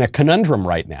in a conundrum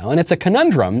right now. And it's a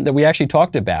conundrum that we actually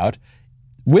talked about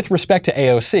with respect to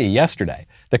AOC yesterday.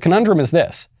 The conundrum is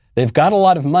this. They've got a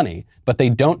lot of money, but they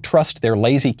don't trust their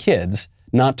lazy kids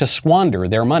not to squander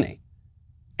their money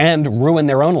and ruin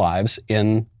their own lives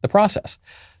in the process.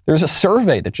 There's a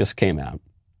survey that just came out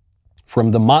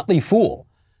from the Motley Fool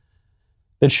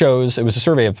that shows, it was a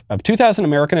survey of 2,000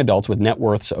 American adults with net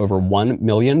worths over $1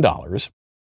 million.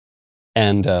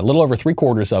 And a little over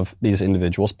 3/4 of these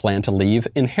individuals plan to leave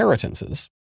inheritances.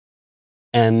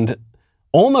 And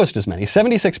almost as many,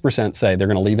 76% say they're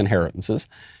going to leave inheritances.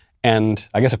 And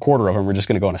I guess 1/4 of them are just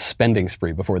going to go on a spending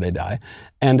spree before they die.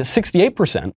 And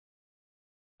 68%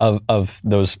 of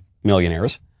those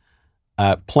millionaires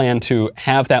plan to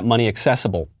have that money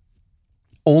accessible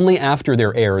only after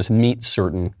their heirs meet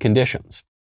certain conditions.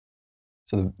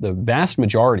 So the vast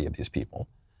majority of these people,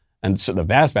 and so the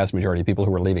vast majority of people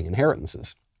who are leaving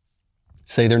inheritances,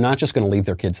 say they're not just going to leave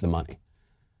their kids the money.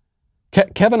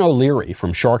 Kevin O'Leary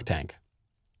from Shark Tank,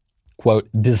 quote,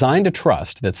 designed a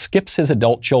trust that skips his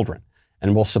adult children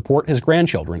and will support his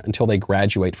grandchildren until they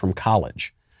graduate from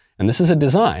college. And this is a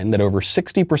design that over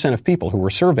 60% of people who were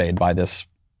surveyed by this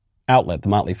outlet, the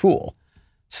Motley Fool,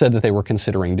 said that they were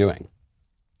considering doing.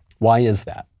 Why is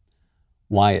that?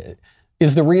 Why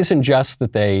is the reason just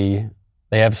that they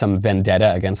have some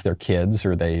vendetta against their kids,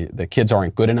 or the kids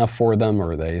aren't good enough for them,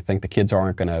 or they think the kids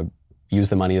aren't going to use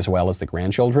the money as well as the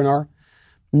grandchildren are?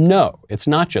 No, it's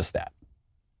not just that.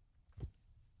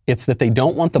 It's that they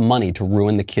don't want the money to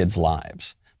ruin the kids'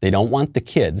 lives. They don't want the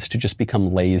kids to just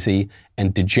become lazy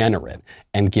and degenerate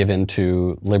and give in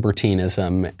to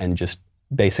libertinism and just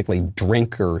basically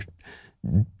drink or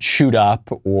shoot up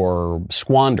or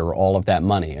squander all of that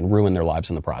money and ruin their lives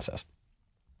in the process.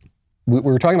 We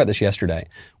were talking about this yesterday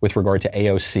with regard to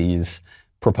AOC's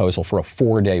proposal for a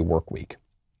 4-day work week.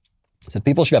 It said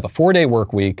people should have a 4-day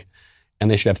work week and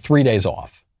they should have 3 days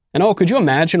off. And could you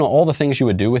imagine all the things you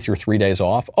would do with your 3 days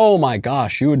off? Oh my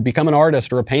gosh, you would become an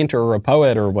artist or a painter or a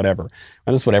poet or whatever.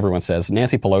 And this is what everyone says.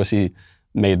 Nancy Pelosi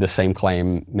made the same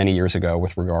claim many years ago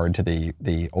with regard to the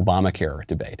Obamacare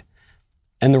debate.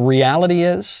 And the reality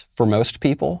is, for most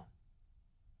people,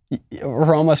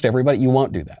 or almost everybody, you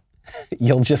won't do that.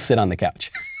 You'll just sit on the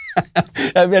couch.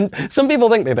 And some people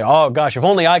think, oh gosh, if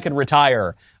only I could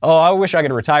retire. Oh, I wish I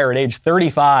could retire at age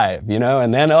 35,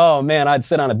 and then, oh man, I'd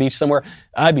sit on a beach somewhere.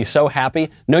 I'd be so happy.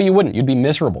 No, you wouldn't. You'd be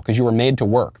miserable because you were made to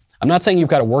work. I'm not saying you've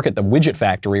got to work at the widget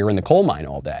factory or in the coal mine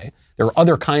all day. There are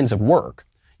other kinds of work.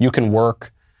 You can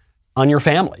work on your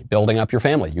family, building up your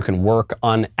family. You can work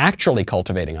on actually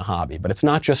cultivating a hobby, but it's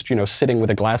not just, sitting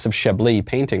with a glass of Chablis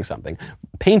painting something.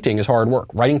 Painting is hard work.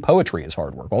 Writing poetry is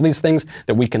hard work. All these things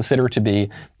that we consider to be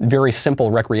very simple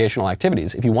recreational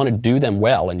activities, if you want to do them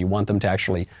well and you want them to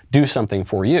actually do something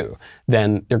for you,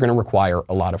 then they're going to require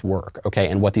a lot of work, okay?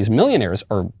 And what these millionaires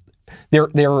are,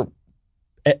 they're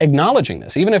acknowledging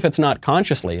this, even if it's not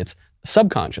consciously, it's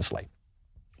subconsciously.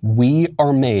 We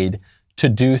are made to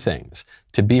do things,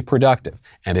 to be productive.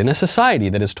 And in a society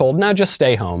that is told, now just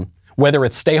stay home, whether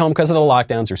it's stay home because of the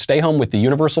lockdowns or stay home with the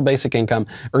universal basic income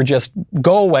or just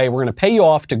go away, we're going to pay you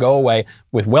off to go away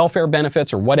with welfare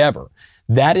benefits or whatever.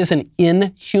 That is an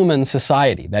inhuman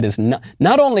society. That is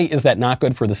not only is that not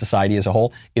good for the society as a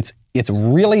whole, it's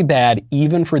really bad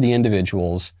even for the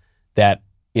individuals that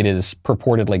it is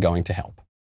purportedly going to help.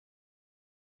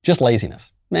 Just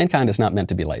laziness. Mankind is not meant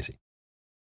to be lazy.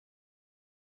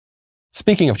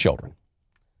 Speaking of children,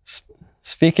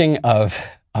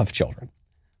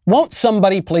 won't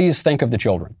somebody please think of the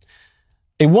children?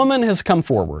 A woman has come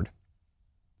forward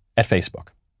at Facebook.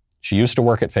 She used to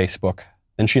work at Facebook,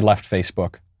 then she left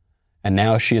Facebook, and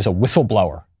now she is a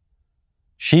whistleblower.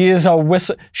 She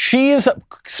is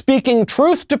speaking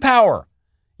truth to power.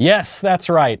 Yes, that's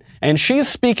right. And she's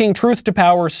speaking truth to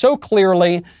power so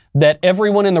clearly that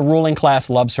everyone in the ruling class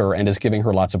loves her and is giving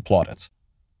her lots of plaudits.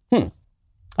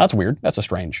 That's weird. That's a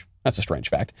strange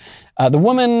fact. The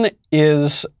woman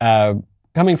is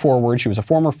coming forward. She was a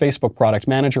former Facebook product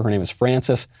manager. Her name is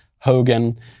Frances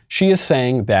Hogan. She is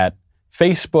saying that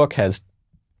she's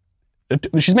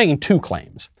making two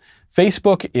claims.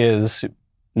 Facebook is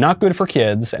not good for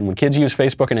kids, and when kids use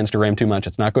Facebook and Instagram too much,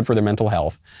 it's not good for their mental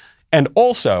health. And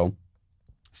also,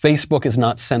 Facebook is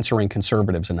not censoring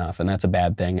conservatives enough, and that's a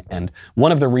bad thing. And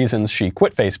one of the reasons she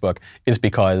quit Facebook is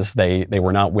because they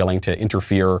were not willing to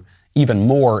interfere even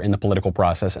more in the political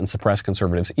process and suppress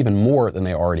conservatives even more than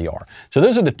they already are. So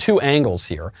those are the two angles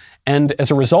here. And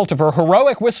as a result of her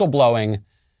heroic whistleblowing,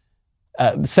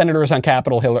 senators on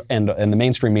Capitol Hill and the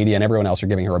mainstream media and everyone else are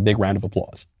giving her a big round of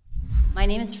applause. My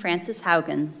name is Frances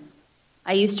Haugen.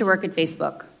 I used to work at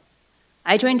Facebook.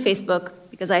 I joined Facebook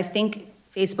because I think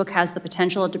Facebook has the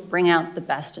potential to bring out the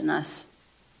best in us.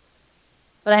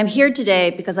 But I'm here today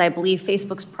because I believe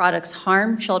Facebook's products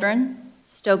harm children,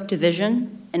 stoke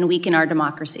division, and weaken our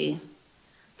democracy.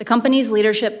 The company's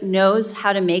leadership knows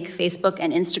how to make Facebook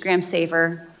and Instagram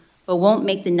safer, but won't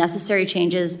make the necessary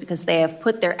changes because they have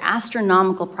put their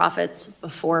astronomical profits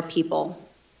before people.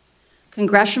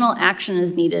 Congressional action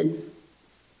is needed.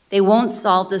 They won't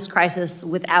solve this crisis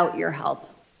without your help.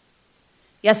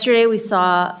 Yesterday, we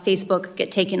saw Facebook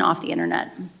get taken off the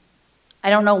internet.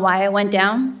 I don't know why it went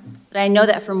down, but I know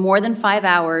that for more than 5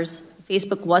 hours,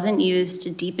 Facebook wasn't used to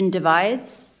deepen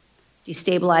divides,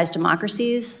 destabilize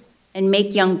democracies, and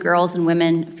make young girls and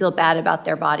women feel bad about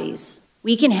their bodies.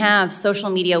 We can have social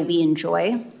media we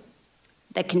enjoy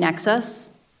that connects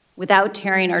us without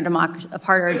tearing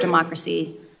apart our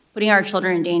democracy, putting our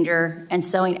children in danger, and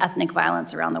sowing ethnic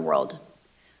violence around the world.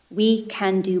 We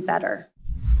can do better.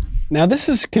 Now, this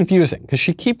is confusing because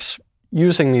she keeps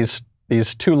using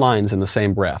these two lines in the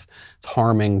same breath. It's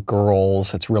harming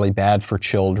girls. It's really bad for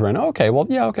children. Okay, well,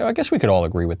 yeah, okay. I guess we could all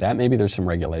agree with that. Maybe there's some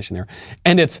regulation there.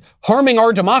 And it's harming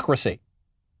our democracy.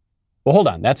 Well, hold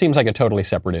on. That seems like a totally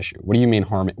separate issue. What do you mean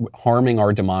harming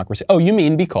our democracy? Oh, you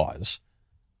mean because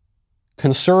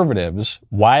conservatives,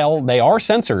 while they are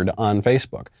censored on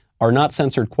Facebook, are not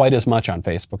censored quite as much on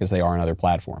Facebook as they are on other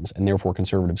platforms, and therefore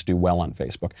conservatives do well on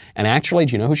Facebook. And actually,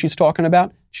 do you know who she's talking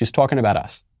about? She's talking about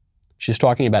us. She's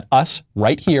talking about us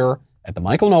right here at The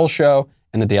Michael Knowles Show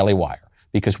and The Daily Wire,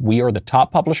 because we are the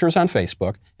top publishers on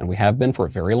Facebook, and we have been for a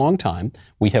very long time.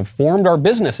 We have formed our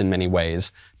business in many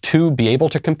ways to be able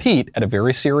to compete at a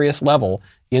very serious level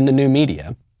in the new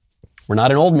media. We're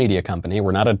not an old media company.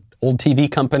 We're not an old TV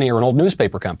company or an old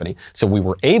newspaper company. So we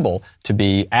were able to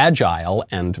be agile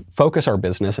and focus our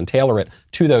business and tailor it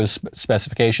to those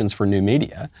specifications for new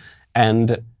media.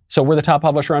 And so we're the top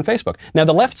publisher on Facebook. Now,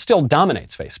 the left still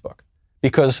dominates Facebook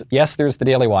because, yes, there's the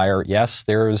Daily Wire. Yes,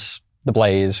 there's the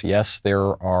Blaze. Yes,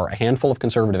 there are a handful of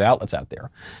conservative outlets out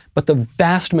there. But the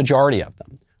vast majority of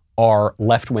them are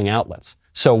left-wing outlets.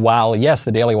 So while, yes,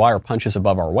 the Daily Wire punches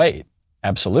above our weight,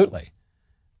 absolutely,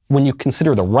 when you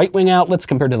consider the right-wing outlets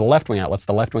compared to the left-wing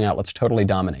outlets totally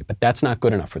dominate. But that's not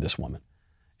good enough for this woman.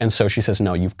 And so she says,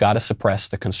 no, you've got to suppress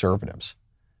the conservatives.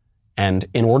 And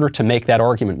in order to make that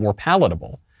argument more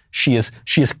palatable, she is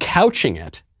couching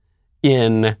it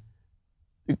in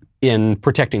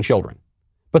protecting children.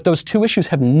 But those two issues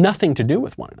have nothing to do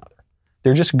with one another.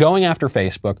 They're just going after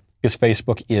Facebook because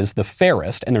Facebook is the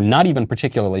fairest, and they're not even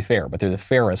particularly fair, but they're the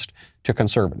fairest to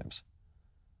conservatives.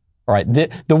 All right,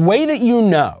 the way that you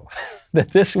know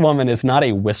that this woman is not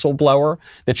a whistleblower,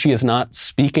 that she is not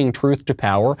speaking truth to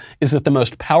power, is that the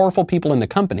most powerful people in the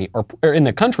country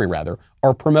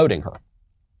are promoting her.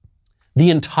 The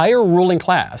entire ruling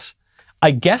class,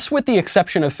 I guess with the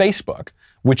exception of Facebook,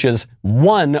 which is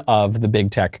one of the big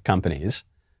tech companies,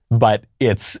 but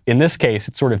in this case,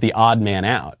 it's sort of the odd man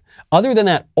out. Other than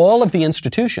that, all of the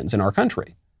institutions in our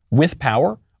country with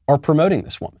power are promoting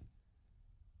this woman.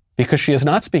 Because she is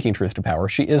not speaking truth to power,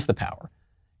 she is the power.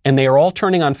 And they are all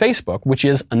turning on Facebook, which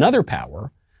is another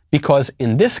power, because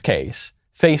in this case,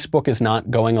 Facebook is not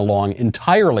going along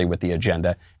entirely with the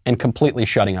agenda and completely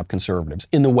shutting up conservatives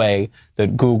in the way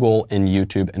that Google and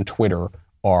YouTube and Twitter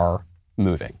are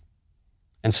moving.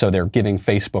 And so they're giving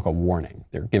Facebook a warning.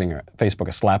 They're giving Facebook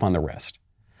a slap on the wrist.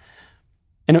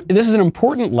 And this is an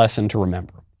important lesson to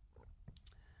remember.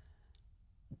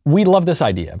 We love this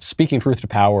idea of speaking truth to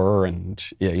power, and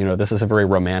this is a very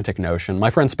romantic notion.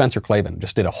 My friend Spencer Clavin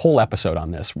just did a whole episode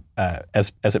on this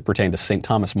as it pertained to St.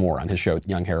 Thomas More on his show,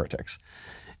 Young Heretics.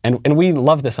 And we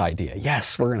love this idea.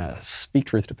 Yes, we're going to speak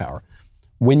truth to power.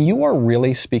 When you are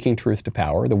really speaking truth to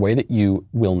power, the way that you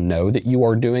will know that you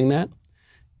are doing that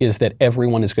is that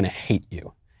everyone is going to hate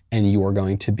you, and you are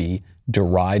going to be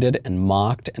derided and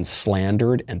mocked and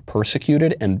slandered and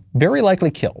persecuted and very likely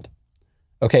killed.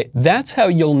 Okay, that's how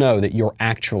you'll know that you're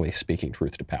actually speaking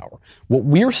truth to power. What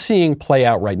we're seeing play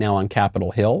out right now on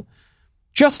Capitol Hill,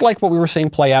 just like what we were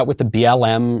seeing play out with the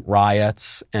BLM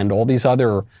riots and all these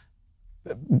other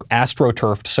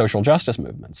astroturfed social justice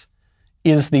movements,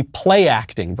 is the play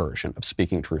acting version of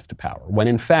speaking truth to power. When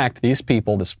in fact, these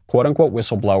people, this quote unquote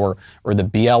whistleblower or the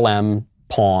BLM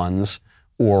pawns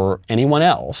or anyone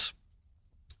else,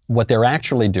 what they're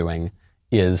actually doing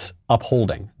is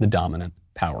upholding the dominant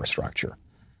power structure.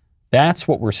 That's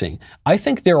what we're seeing. I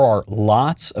think there are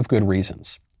lots of good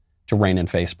reasons to rein in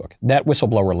Facebook. That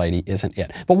whistleblower lady isn't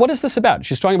it. But what is this about?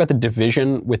 She's talking about the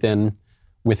division within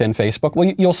Facebook.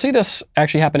 Well, you'll see this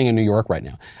actually happening in New York right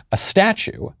now. A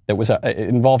statue that was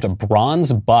involved a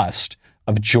bronze bust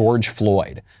of George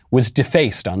Floyd was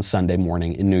defaced on Sunday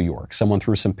morning in New York. Someone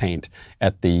threw some paint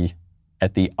at the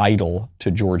idol to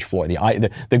George Floyd,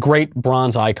 the great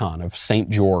bronze icon of St.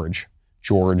 George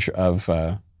of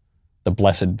the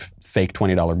blessed fake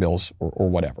 $20 bills or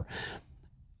whatever.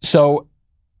 So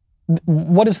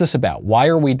what is this about? Why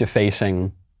are we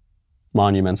defacing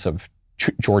monuments of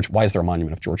George? Why is there a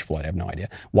monument of George Floyd? I have no idea.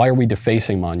 Why are we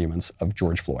defacing monuments of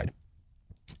George Floyd?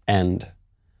 And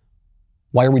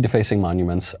why are we defacing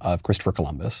monuments of Christopher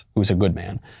Columbus, who's a good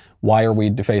man? Why are we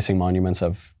defacing monuments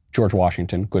of George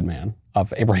Washington, good man,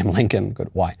 of Abraham Lincoln, good?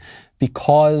 Why?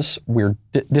 Because we're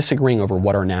disagreeing over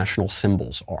what our national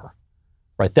symbols are.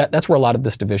 Right? That's where a lot of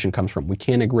this division comes from. We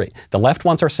can't agree. The left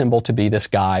wants our symbol to be this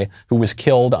guy who was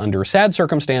killed under sad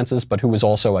circumstances, but who was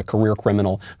also a career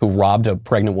criminal, who robbed a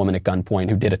pregnant woman at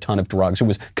gunpoint, who did a ton of drugs, who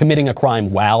was committing a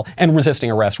crime and resisting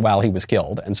arrest while he was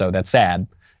killed. And so that's sad.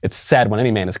 It's sad when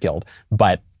any man is killed,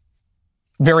 but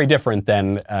very different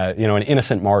than an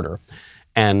innocent martyr.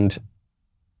 And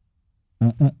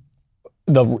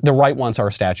the right wants our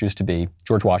statues to be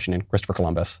George Washington, Christopher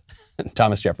Columbus, and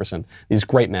Thomas Jefferson, these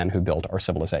great men who built our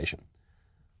civilization.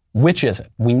 Which is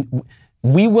it?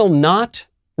 We will not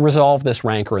resolve this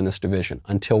rancor and this division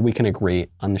until we can agree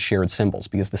on the shared symbols,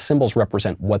 because the symbols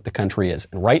represent what the country is.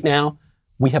 And right now,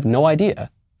 we have no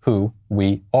idea who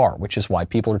we are, which is why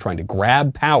people are trying to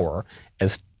grab power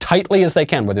as tightly as they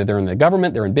can, whether they're in the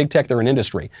government, they're in big tech, they're in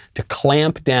industry, to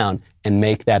clamp down and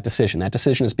make that decision. That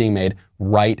decision is being made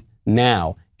right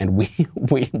now, and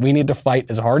we need to fight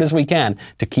as hard as we can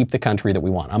to keep the country that we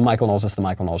want. I'm Michael Knowles. This is The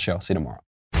Michael Knowles Show. See you tomorrow.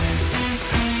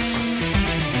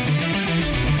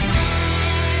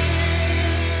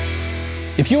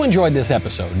 If you enjoyed this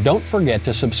episode, don't forget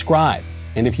to subscribe.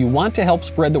 And if you want to help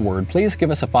spread the word, please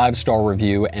give us a 5-star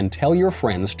review and tell your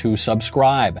friends to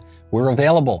subscribe. We're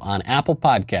available on Apple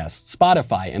Podcasts,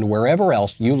 Spotify, and wherever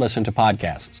else you listen to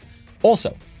podcasts.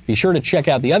 Also, be sure to check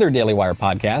out the other Daily Wire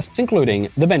podcasts, including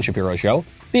The Ben Shapiro Show,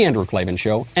 The Andrew Klavan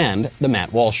Show, and The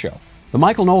Matt Walsh Show. The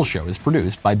Michael Knowles Show is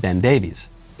produced by Ben Davies.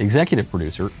 Executive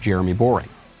producer, Jeremy Boring.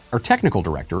 Our technical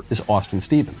director is Austin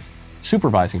Stevens.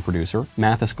 Supervising producer,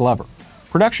 Mathis Glover.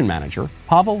 Production manager,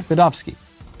 Pavel Vidovsky.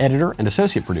 Editor and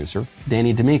associate producer,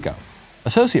 Danny D'Amico.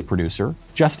 Associate producer,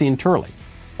 Justine Turley.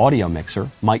 Audio mixer,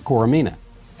 Mike Coromina.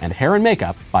 And hair and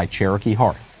makeup by Cherokee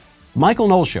Hart. The Michael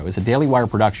Knowles Show is a Daily Wire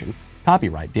production.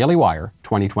 Copyright Daily Wire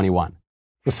 2021.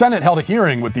 The Senate held a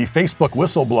hearing with the Facebook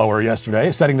whistleblower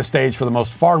yesterday, setting the stage for the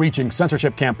most far-reaching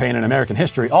censorship campaign in American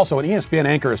history. Also, an ESPN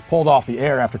anchor is pulled off the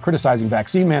air after criticizing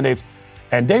vaccine mandates.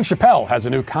 And Dave Chappelle has a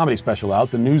new comedy special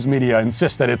out. The news media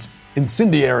insists that it's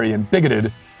incendiary and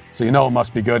bigoted, so you know it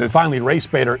must be good. And finally, race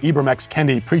baiter Ibram X.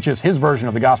 Kendi preaches his version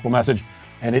of the gospel message,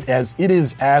 and it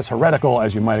is as heretical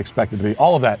as you might expect it to be.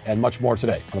 All of that and much more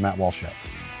today on The Matt Walsh Show.